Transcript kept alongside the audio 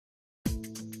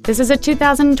This is a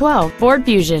 2012 Ford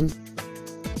Fusion.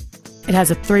 It has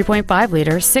a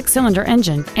 3.5-liter six-cylinder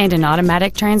engine and an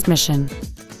automatic transmission.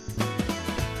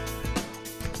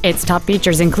 Its top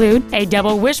features include a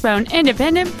double wishbone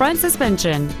independent front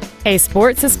suspension, a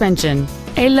sport suspension,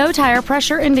 a low tire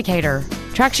pressure indicator,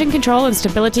 traction control and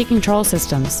stability control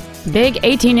systems, big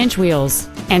 18-inch wheels,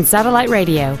 and satellite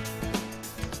radio.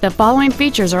 The following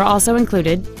features are also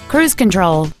included: cruise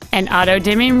control, an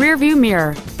auto-dimming rear-view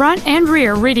mirror, front and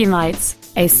rear reading lights,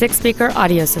 a 6-speaker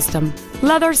audio system,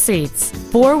 leather seats,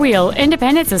 4-wheel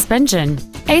independent suspension,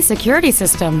 a security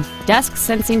system, dusk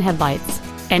sensing headlights,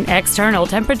 an external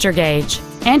temperature gauge,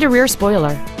 and a rear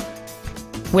spoiler.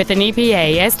 With an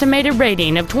EPA estimated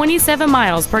rating of 27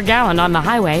 miles per gallon on the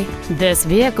highway, this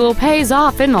vehicle pays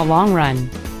off in the long run.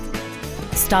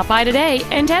 Stop by today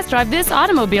and test drive this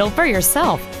automobile for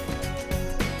yourself.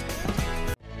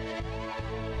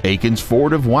 Akins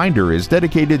Ford of Winder is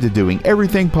dedicated to doing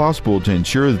everything possible to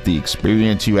ensure that the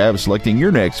experience you have selecting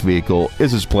your next vehicle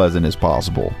is as pleasant as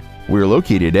possible. We're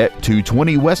located at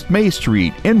 220 West May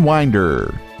Street in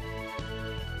Winder.